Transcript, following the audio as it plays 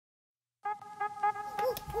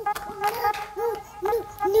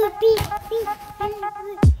I'm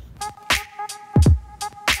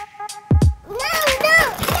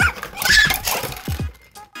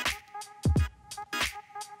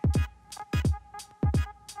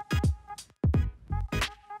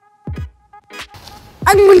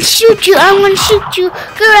gonna shoot you. I'm gonna shoot you.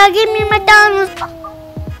 Girl, give me McDonald's.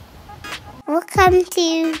 Welcome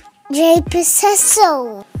to Jai Bista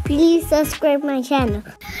Show. Please subscribe my channel.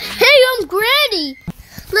 Hey, I'm Granny.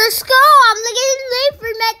 Let's go. I'm getting late for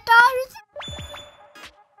McDonald's.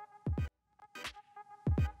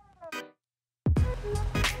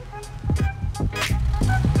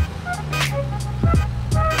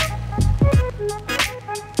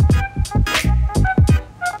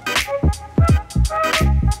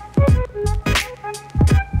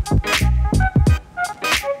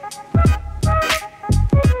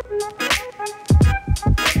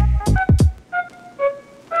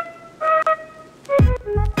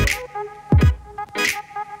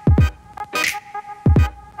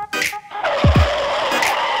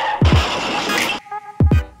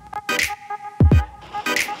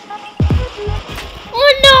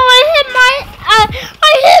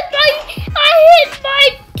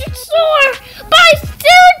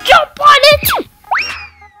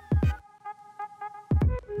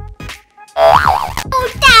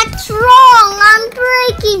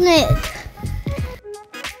 It.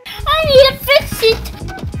 I need to fix it.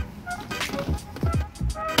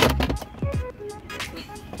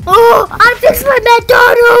 Oh, I fixed my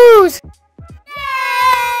McDonald's.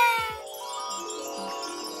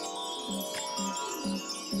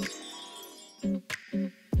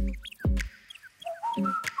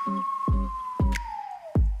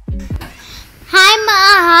 Hi,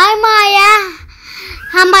 Maya.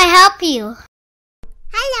 How may I help you?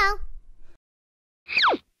 Hello.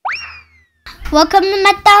 Welcome to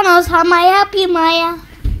McDonald's. How may I help you, Maya?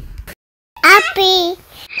 Happy.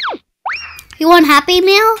 You want Happy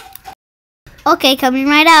Meal? Okay, coming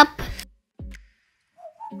right up.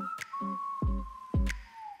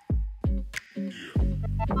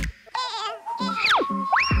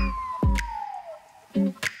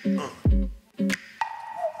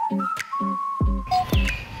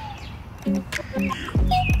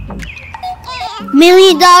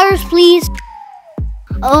 $1,000,000, please.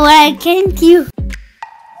 Oh, thank you.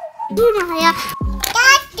 Maya.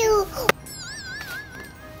 Got you.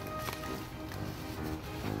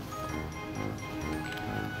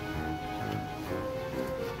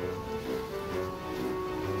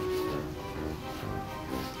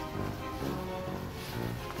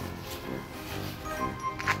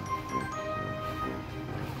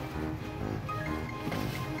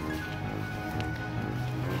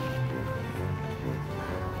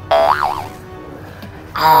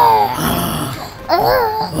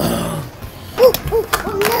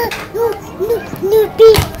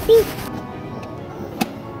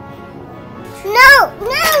 No!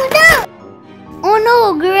 Oh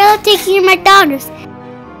no, Gorilla taking your McDonald's.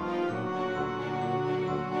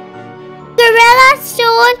 Gorilla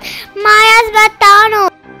stole Maya's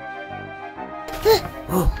McDonald's.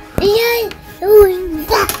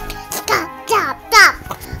 Stop.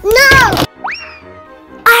 No!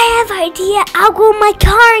 I have an idea. I'll go in my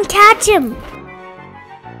car and catch him.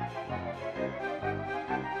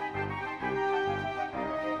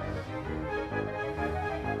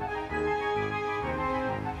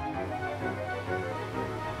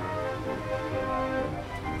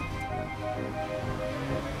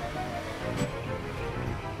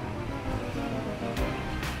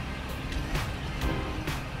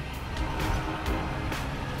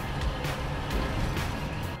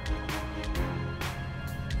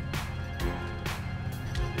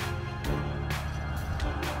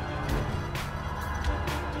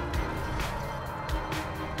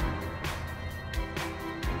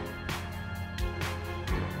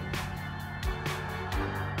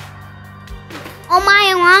 Oh my,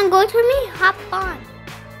 you wanna go to me? Hop on.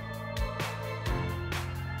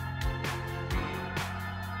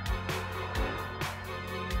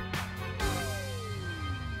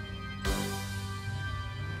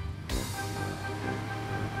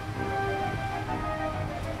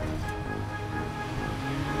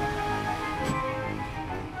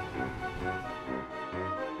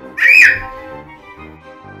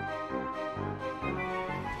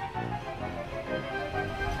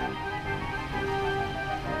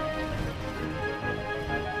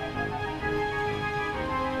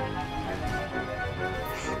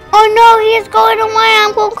 Oh no, he's going away.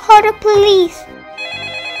 I'm going to call the police.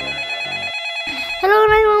 Hello,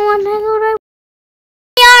 911. Hello, 911.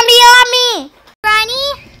 Army. Granny?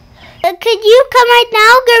 Could you come right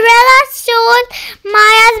now? Gorilla stole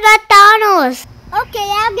Maya's McDonald's. Okay,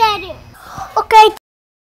 I'll get it. Okay.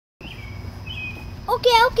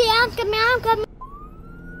 Okay, I'm coming.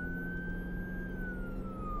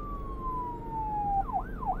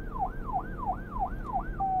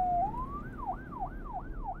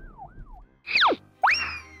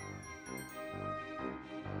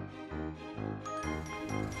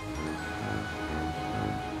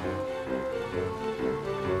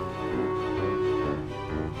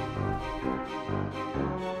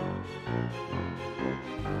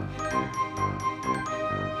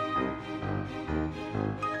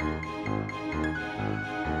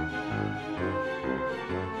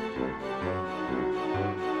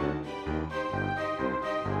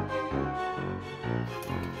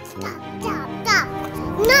 Stop.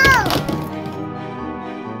 No!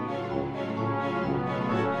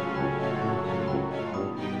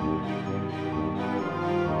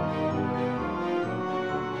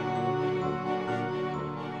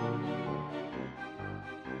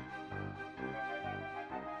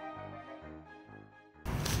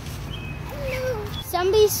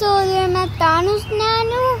 Somebody stole their McDonald's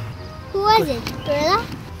nano. Who was it? Gorilla?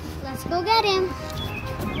 Let's go get him.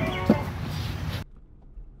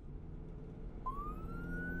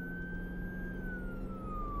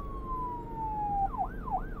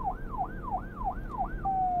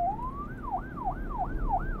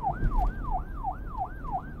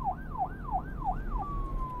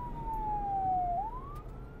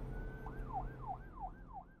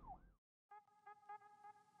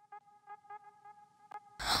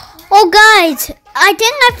 Oh guys, I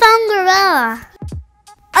think I found Gorilla.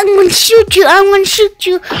 I'm gonna shoot you. Let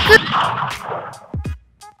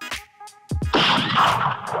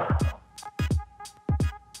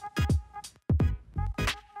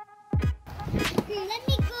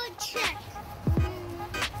me go check.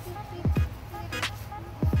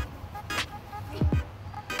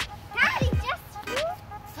 Daddy, just you?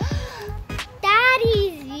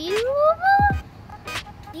 Daddy's you?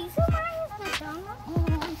 These are my McDonald's. Oh,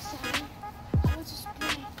 I'm sorry. I was just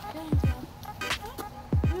playing.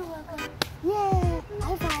 You're welcome. Yeah,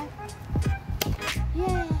 high five.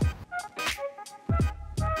 Yeah.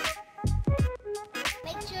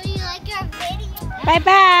 Make sure you like our video.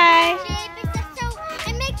 Bye-bye. Jai Bista Show.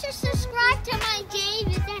 And make sure to subscribe to my Jai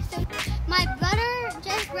Bista Show. My brother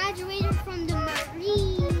just graduated from the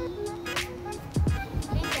Marine.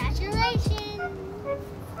 Congratulations.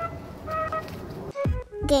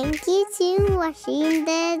 Thank you for watching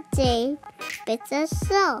the Jai Bista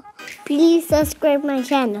Show. Please subscribe my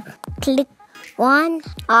channel. Click one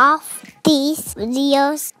of these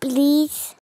videos, please.